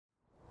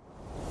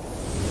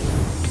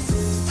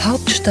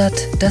Hauptstadt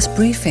das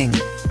Briefing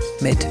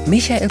mit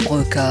Michael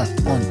Brücker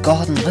und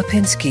Gordon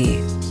Ripinski.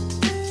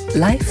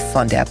 Live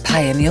von der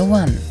Pioneer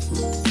One.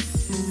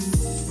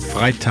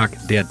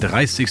 Freitag, der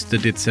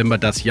 30. Dezember.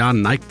 Das Jahr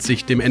neigt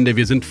sich dem Ende.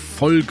 Wir sind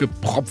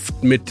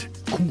vollgepropft mit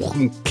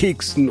Kuchen,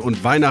 Keksen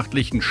und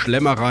weihnachtlichen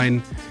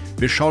Schlemmereien.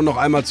 Wir schauen noch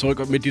einmal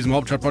zurück mit diesem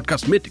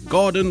Hauptstadt-Podcast mit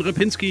Gordon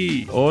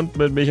Ripinski. Und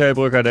mit Michael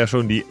Brücker, der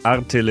schon die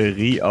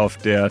Artillerie auf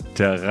der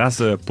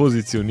Terrasse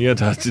positioniert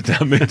hat,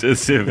 damit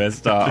es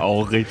Silvester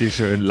auch richtig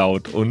schön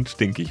laut und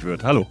stinkig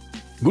wird. Hallo.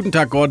 Guten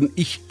Tag, Gordon.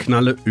 Ich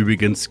knalle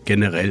übrigens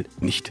generell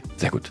nicht.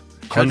 Sehr gut.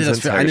 Ich halte das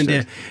für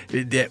eine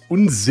der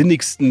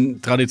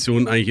unsinnigsten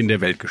Traditionen eigentlich in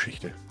der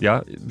Weltgeschichte.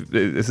 Ja,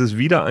 es ist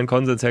wieder ein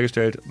Konsens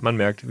hergestellt. Man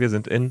merkt, wir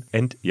sind in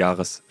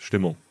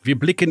Endjahresstimmung. Wir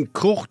blicken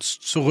kurz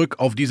zurück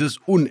auf dieses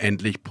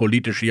unendlich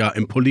politische Jahr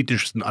im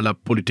politischsten aller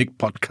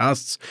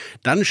Politik-Podcasts.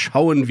 Dann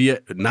schauen wir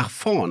nach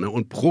vorne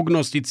und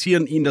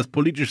prognostizieren Ihnen das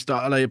politischste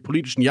aller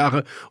politischen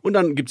Jahre. Und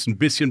dann gibt es ein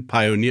bisschen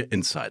Pioneer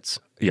Insights.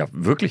 Ja,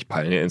 wirklich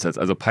Pioneer Insights.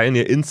 Also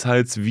Pioneer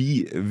Insights,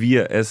 wie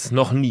wir es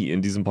noch nie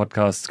in diesem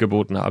Podcast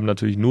geboten haben.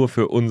 Natürlich nur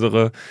für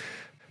unsere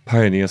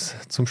Pioneers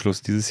zum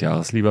Schluss dieses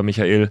Jahres. Lieber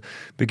Michael,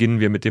 beginnen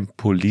wir mit dem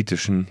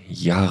politischen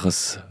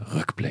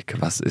Jahresrückblick.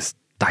 Was ist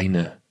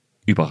deine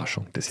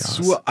Überraschung des Jahres?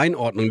 Zur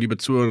Einordnung, liebe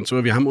Zuhörerinnen und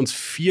Zuhörer, wir haben uns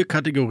 4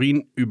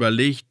 Kategorien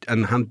überlegt,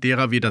 anhand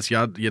derer wir das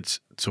Jahr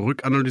jetzt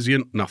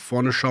zurückanalysieren, nach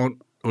vorne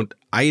schauen. Und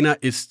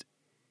einer ist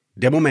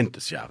der Moment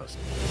des Jahres.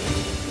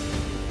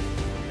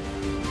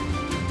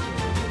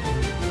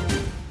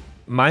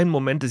 Mein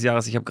Moment des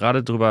Jahres, ich habe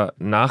gerade drüber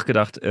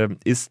nachgedacht,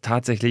 ist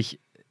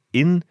tatsächlich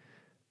in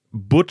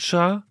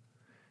Butscha,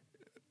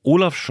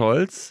 Olaf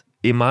Scholz,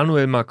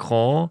 Emmanuel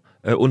Macron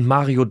und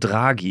Mario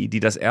Draghi, die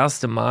das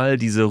erste Mal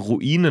diese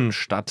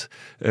Ruinenstadt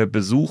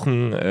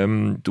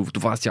besuchen. Du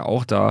warst ja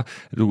auch da,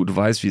 du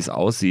weißt, wie es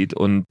aussieht.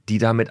 Und die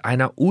da mit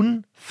einer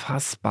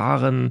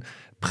unfassbaren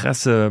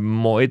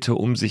Pressemeute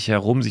um sich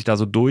herum sich da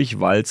so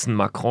durchwalzen.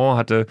 Macron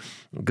hatte,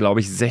 glaube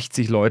ich,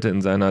 60 Leute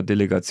in seiner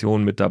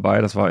Delegation mit dabei.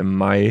 Das war im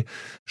Mai.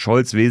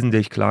 Scholz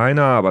wesentlich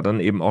kleiner, aber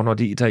dann eben auch noch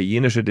die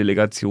italienische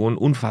Delegation.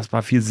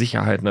 Unfassbar viel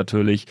Sicherheit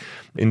natürlich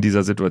in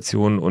dieser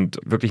Situation und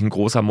wirklich ein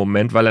großer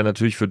Moment, weil er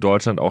natürlich für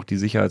Deutschland auch die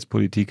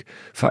Sicherheitspolitik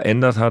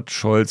verändert hat.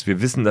 Scholz,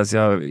 wir wissen das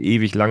ja,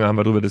 ewig lange haben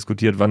wir darüber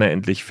diskutiert, wann er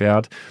endlich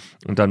fährt.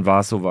 Und dann war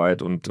es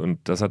soweit und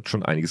das hat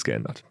schon einiges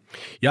geändert.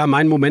 Ja,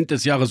 mein Moment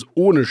des Jahres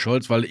ohne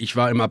Scholz, weil ich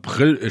war im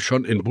April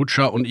schon in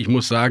Butscha und ich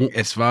muss sagen,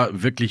 es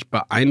war wirklich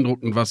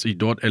beeindruckend, was ich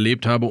dort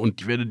erlebt habe und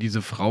ich werde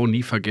diese Frau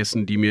nie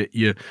vergessen, die mir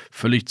ihr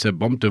völlig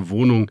zerbombte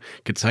Wohnung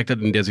gezeigt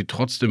hat, in der sie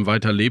trotzdem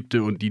weiter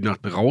lebte und die nach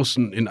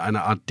draußen in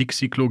eine Art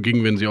Dixie-Klo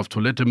ging, wenn sie auf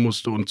Toilette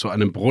musste und zu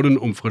einem Brunnen,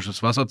 um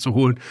frisches Wasser zu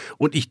holen.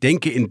 Und ich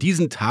denke in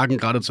diesen Tagen,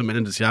 gerade zum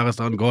Ende des Jahres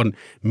daran, Gordon,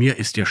 mir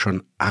ist ja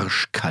schon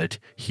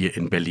arschkalt hier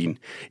in Berlin.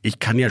 Ich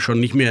kann ja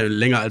schon nicht mehr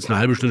länger als eine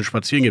halbe Stunde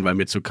spazieren gehen, weil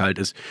mir zu kalt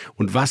ist.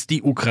 Und was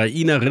die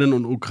Ukrainerinnen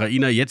und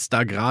Ukrainer jetzt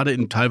da gerade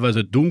in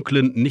teilweise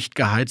dunklen, nicht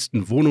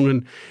geheizten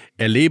Wohnungen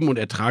erleben und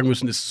ertragen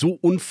müssen, ist so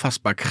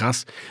unfassbar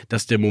krass,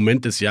 dass der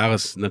Moment des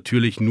Jahres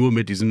natürlich nur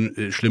mit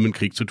diesem schlimmen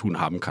Krieg zu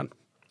tun haben kann.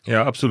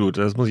 Ja, absolut,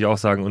 das muss ich auch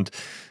sagen. Und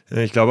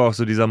ich glaube auch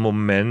so dieser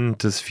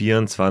Moment des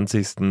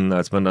 24.,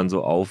 als man dann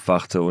so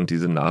aufwachte und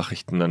diese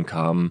Nachrichten dann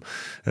kamen,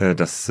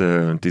 dass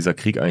dieser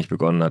Krieg eigentlich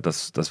begonnen hat,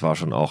 das war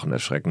schon auch ein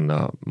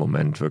erschreckender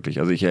Moment, wirklich.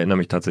 Also ich erinnere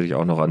mich tatsächlich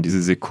auch noch an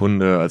diese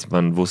Sekunde, als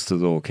man wusste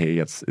so, okay,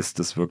 jetzt ist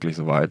es wirklich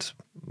soweit.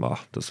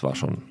 Ach, das war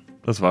schon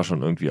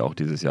irgendwie auch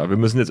dieses Jahr. Wir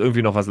müssen jetzt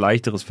irgendwie noch was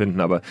Leichteres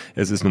finden, aber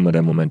es ist nun mal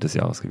der Moment des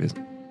Jahres gewesen.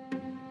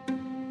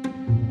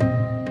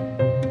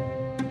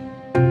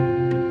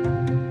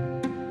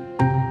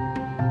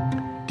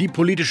 Die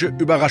politische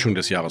Überraschung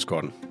des Jahres,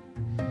 Gordon.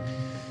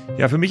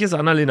 Ja, für mich ist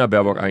Annalena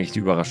Baerbock eigentlich die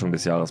Überraschung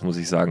des Jahres, muss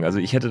ich sagen. Also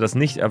ich hätte das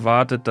nicht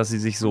erwartet, dass sie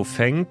sich so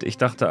fängt. Ich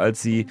dachte,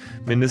 als sie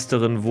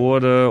Ministerin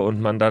wurde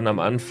und man dann am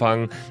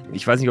Anfang,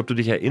 ich weiß nicht, ob du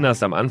dich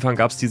erinnerst, am Anfang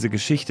gab es diese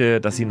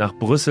Geschichte, dass sie nach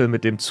Brüssel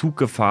mit dem Zug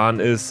gefahren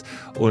ist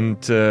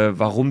und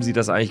warum sie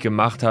das eigentlich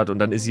gemacht hat. Und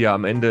dann ist sie ja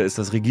am Ende, ist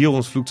das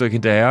Regierungsflugzeug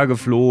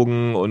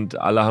hinterhergeflogen und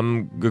alle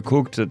haben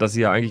geguckt, dass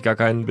sie ja eigentlich gar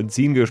kein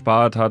Benzin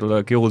gespart hat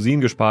oder Kerosin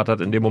gespart hat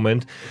in dem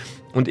Moment.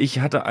 Und ich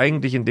hatte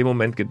eigentlich in dem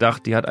Moment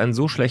gedacht, die hat einen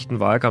so schlechten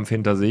Wahlkampf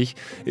hinter sich,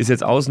 ist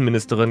jetzt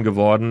Außenministerin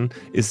geworden,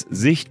 ist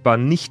sichtbar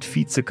nicht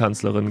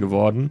Vizekanzlerin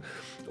geworden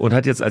und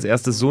hat jetzt als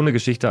erstes so eine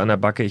Geschichte an der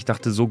Backe. Ich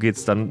dachte, so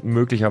geht's dann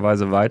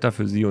möglicherweise weiter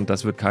für sie und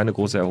das wird keine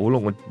große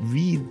Erholung. Und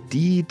wie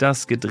die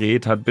das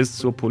gedreht hat bis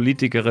zur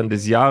Politikerin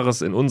des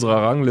Jahres in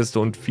unserer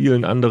Rangliste und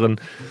vielen anderen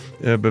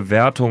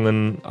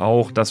Bewertungen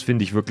auch, das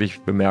finde ich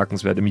wirklich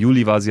bemerkenswert. Im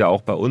Juli war sie ja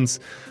auch bei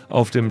uns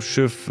auf dem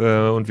Schiff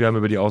und wir haben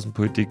über die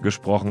Außenpolitik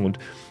gesprochen und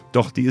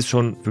doch, die ist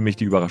schon für mich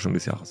die Überraschung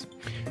des Jahres.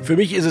 Für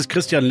mich ist es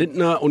Christian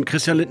Lindner und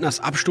Christian Lindners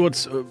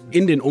Absturz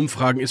in den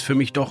Umfragen ist für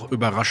mich doch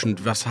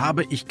überraschend. Was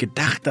habe ich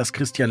gedacht, dass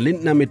Christian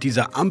Lindner mit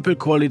dieser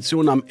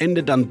Ampelkoalition am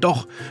Ende dann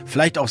doch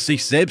vielleicht auch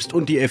sich selbst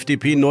und die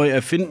FDP neu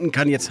erfinden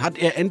kann. Jetzt hat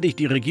er endlich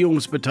die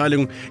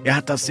Regierungsbeteiligung. Er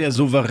hat das sehr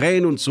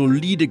souverän und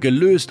solide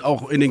gelöst,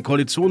 auch in den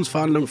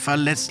Koalitionsverhandlungen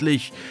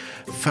verlässlich,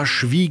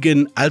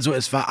 verschwiegen. Also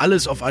es war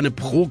alles auf eine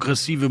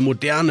progressive,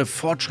 moderne,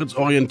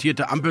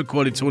 fortschrittsorientierte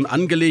Ampelkoalition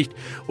angelegt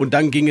und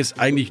dann ging es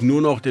eigentlich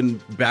nur noch den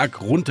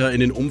Berg runter in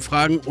den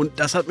Umfragen und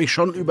das hat mich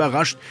schon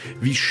überrascht,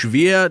 wie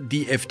schwer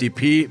die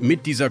FDP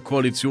mit dieser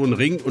Koalition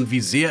ringt und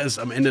wie sehr es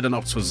am Ende dann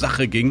auch zur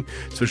Sache ging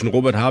zwischen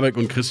Robert Habeck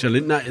und Christian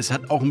Lindner. Es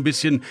hat auch ein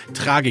bisschen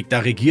Tragik. Da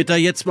regiert er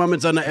jetzt mal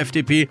mit seiner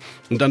FDP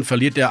und dann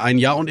verliert er ein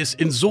Jahr und ist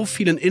in so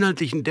vielen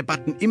inhaltlichen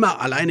Debatten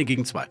immer alleine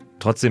gegen zwei.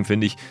 Trotzdem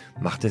finde ich,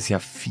 macht es ja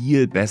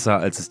viel besser,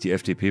 als es die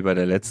FDP bei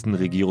der letzten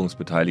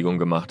Regierungsbeteiligung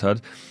gemacht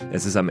hat.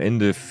 Es ist am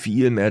Ende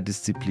viel mehr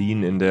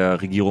Disziplin in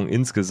der Regierung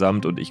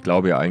insgesamt und ich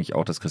glaube ja eigentlich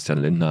auch, dass Christian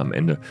Lindner am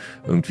Ende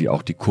irgendwie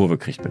auch die Kurve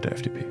kriegt mit der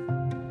FDP.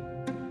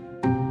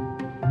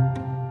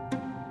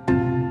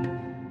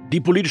 Die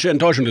politische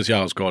Enttäuschung des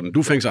Jahres, Gordon.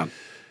 Du fängst an.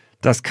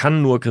 Das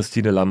kann nur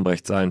Christine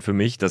Lambrecht sein für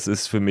mich. Das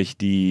ist für mich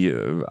die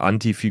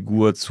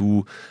Antifigur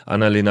zu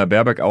Annalena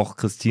Baerbock. Auch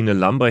Christine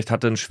Lambrecht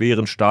hatte einen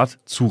schweren Start,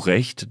 zu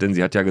Recht, denn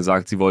sie hat ja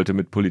gesagt, sie wollte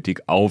mit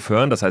Politik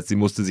aufhören. Das heißt, sie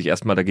musste sich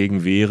erstmal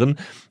dagegen wehren,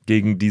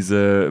 gegen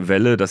diese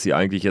Welle, dass sie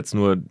eigentlich jetzt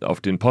nur auf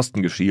den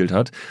Posten geschielt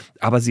hat.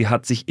 Aber sie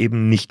hat sich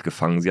eben nicht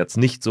gefangen. Sie hat es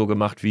nicht so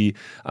gemacht wie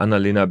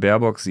Annalena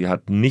Baerbock. Sie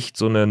hat nicht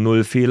so eine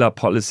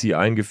Null-Fehler-Policy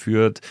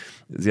eingeführt.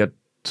 Sie hat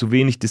zu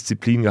wenig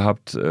Disziplin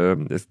gehabt,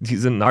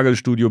 diese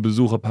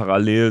Nagelstudio-Besuche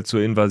parallel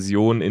zur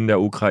Invasion in der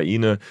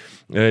Ukraine,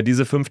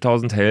 diese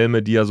 5000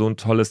 Helme, die ja so ein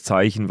tolles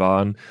Zeichen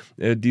waren,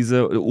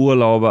 diese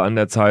Urlaube an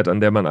der Zeit,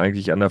 an der man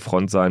eigentlich an der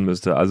Front sein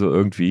müsste. Also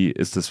irgendwie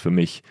ist es für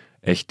mich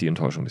echt die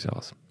Enttäuschung des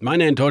Jahres.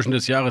 Meine Enttäuschung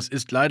des Jahres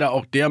ist leider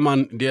auch der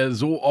Mann, der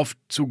so oft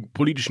zu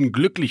politischen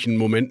glücklichen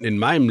Momenten in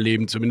meinem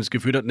Leben zumindest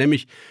geführt hat,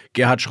 nämlich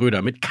Gerhard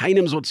Schröder. Mit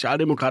keinem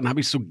Sozialdemokraten habe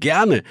ich so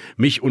gerne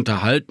mich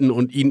unterhalten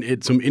und ihn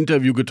zum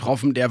Interview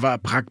getroffen. Der war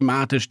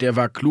pragmatisch, der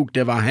war klug,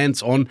 der war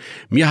hands-on.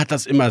 Mir hat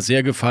das immer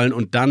sehr gefallen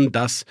und dann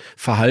das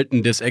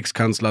Verhalten des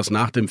Ex-Kanzlers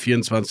nach dem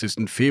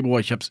 24. Februar.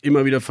 Ich habe es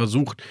immer wieder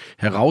versucht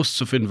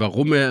herauszufinden,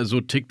 warum er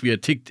so tickt, wie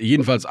er tickt.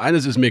 Jedenfalls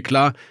eines ist mir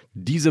klar,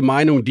 diese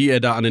Meinung, die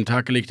er da an den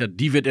Tag gelegt hat,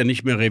 die wird er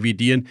nicht mehr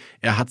revidieren.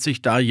 Er hat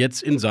sich da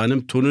jetzt in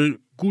seinem Tunnel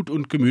gut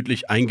und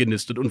gemütlich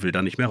eingenistet und will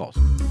da nicht mehr raus.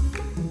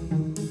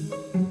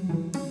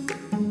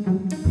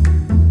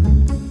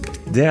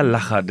 Der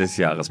Lacher des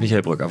Jahres.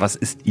 Michael Brücker, was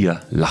ist Ihr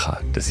Lacher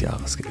des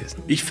Jahres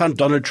gewesen? Ich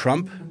fand Donald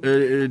Trump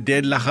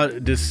der Lacher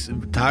des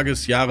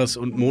Tages, Jahres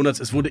und Monats.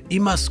 Es wurde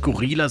immer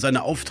skurriler,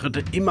 seine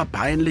Auftritte immer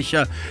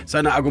peinlicher,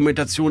 seine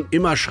Argumentation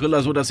immer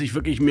schriller, sodass ich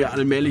wirklich mir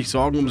allmählich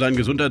Sorgen um seinen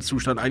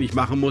Gesundheitszustand eigentlich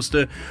machen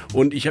musste.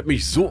 Und ich habe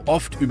mich so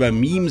oft über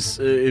Memes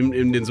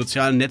in den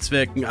sozialen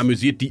Netzwerken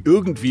amüsiert, die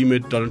irgendwie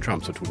mit Donald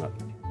Trump zu tun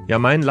hatten. Ja,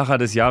 mein Lacher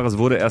des Jahres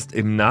wurde erst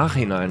im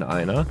Nachhinein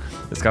einer.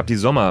 Es gab die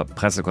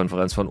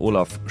Sommerpressekonferenz von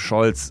Olaf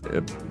Scholz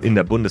in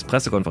der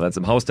Bundespressekonferenz,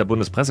 im Haus der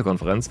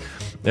Bundespressekonferenz.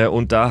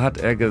 Und da hat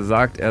er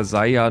gesagt, er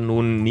sei ja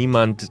nun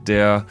niemand,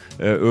 der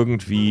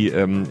irgendwie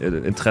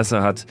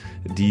Interesse hat,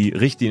 die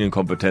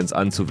Richtlinienkompetenz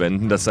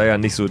anzuwenden. Das sei ja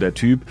nicht so der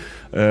Typ.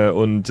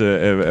 Und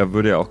er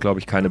würde ja auch,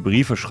 glaube ich, keine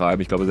Briefe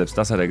schreiben. Ich glaube, selbst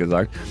das hat er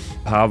gesagt.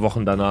 Ein paar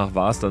Wochen danach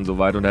war es dann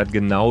soweit und er hat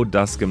genau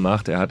das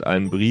gemacht. Er hat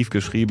einen Brief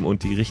geschrieben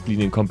und die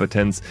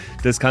Richtlinienkompetenz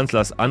des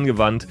Kanzlers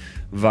angewandt,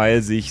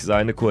 weil sich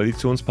seine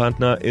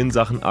Koalitionspartner in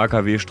Sachen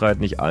AKW-Streit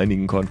nicht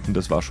einigen konnten.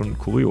 Das war schon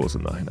kurios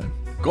im Nachhinein.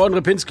 Gordon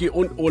Repinski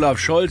und Olaf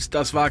Scholz,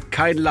 das war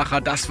kein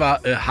Lacher, das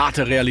war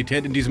harte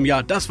Realität in diesem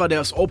Jahr. Das war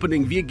das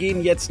Opening. Wir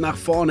gehen jetzt nach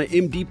vorne.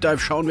 Im Deep Dive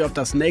schauen wir auf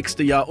das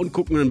nächste Jahr und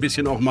gucken ein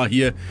bisschen auch mal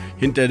hier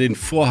hinter den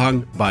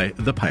Vorhang bei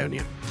The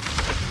Pioneer.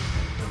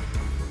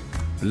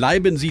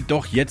 Bleiben Sie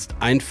doch jetzt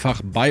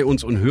einfach bei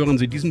uns und hören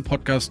Sie diesen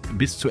Podcast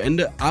bis zu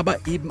Ende,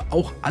 aber eben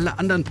auch alle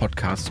anderen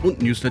Podcasts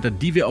und Newsletter,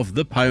 die wir auf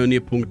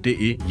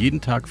thepioneer.de jeden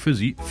Tag für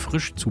Sie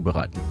frisch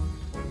zubereiten.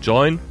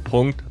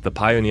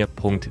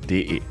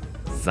 join.thepioneer.de.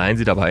 Seien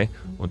Sie dabei,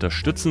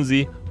 unterstützen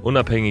Sie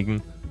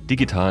unabhängigen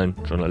digitalen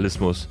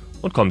Journalismus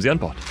und kommen Sie an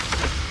Bord.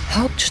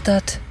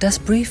 Hauptstadt das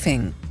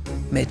Briefing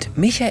mit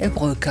Michael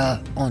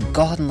Brücker und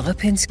Gordon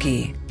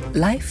Repinski.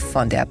 Live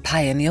von der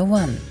Pioneer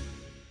One.